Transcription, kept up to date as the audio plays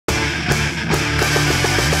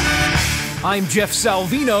I'm Jeff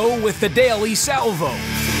Salvino with the Daily Salvo.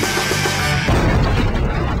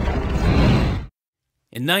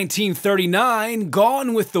 In 1939,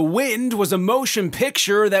 Gone with the Wind was a motion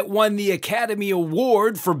picture that won the Academy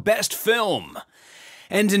Award for Best Film.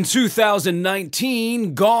 And in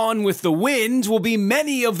 2019, Gone with the Wind will be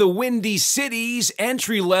many of the Windy City's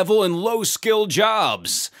entry-level and low-skill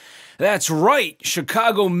jobs. That's right,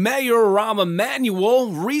 Chicago Mayor Rahm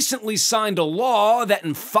Emanuel recently signed a law that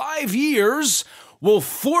in 5 years will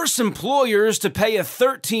force employers to pay a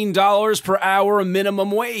 $13 per hour minimum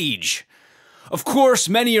wage. Of course,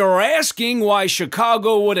 many are asking why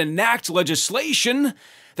Chicago would enact legislation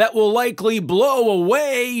that will likely blow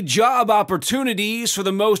away job opportunities for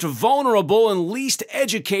the most vulnerable and least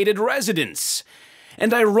educated residents.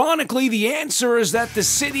 And ironically, the answer is that the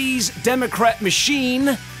city's Democrat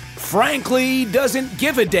machine frankly doesn't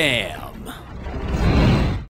give a damn.